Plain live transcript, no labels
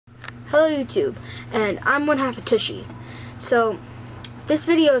Hello YouTube, and I'm one half of Tushy. So this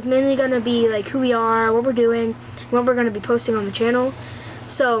video is mainly going to be like who we are, what we're doing, and what we're going to be posting on the channel.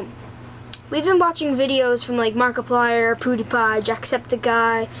 So we've been watching videos from like Markiplier, PewDiePie,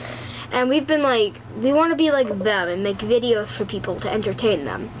 Jacksepticeye, and we've been like, we want to be like them and make videos for people to entertain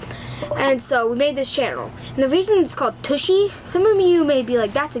them. And so we made this channel. And the reason it's called Tushy, some of you may be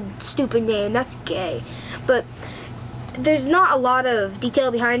like, that's a stupid name, that's gay. But there's not a lot of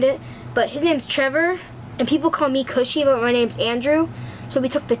detail behind it. But his name's Trevor, and people call me Cushy, but my name's Andrew. So we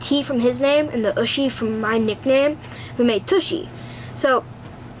took the T from his name and the Ushy from my nickname. We made Tushy. So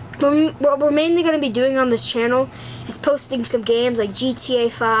what we're mainly going to be doing on this channel is posting some games like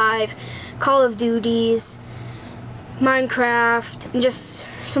GTA 5, Call of Duties, Minecraft, and just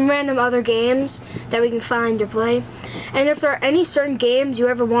some random other games that we can find or play. And if there are any certain games you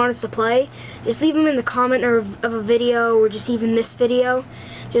ever want us to play, just leave them in the comment of a video, or just even this video,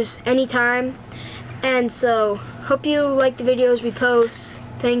 just anytime. And so hope you like the videos we post.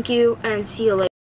 Thank you, and see you later.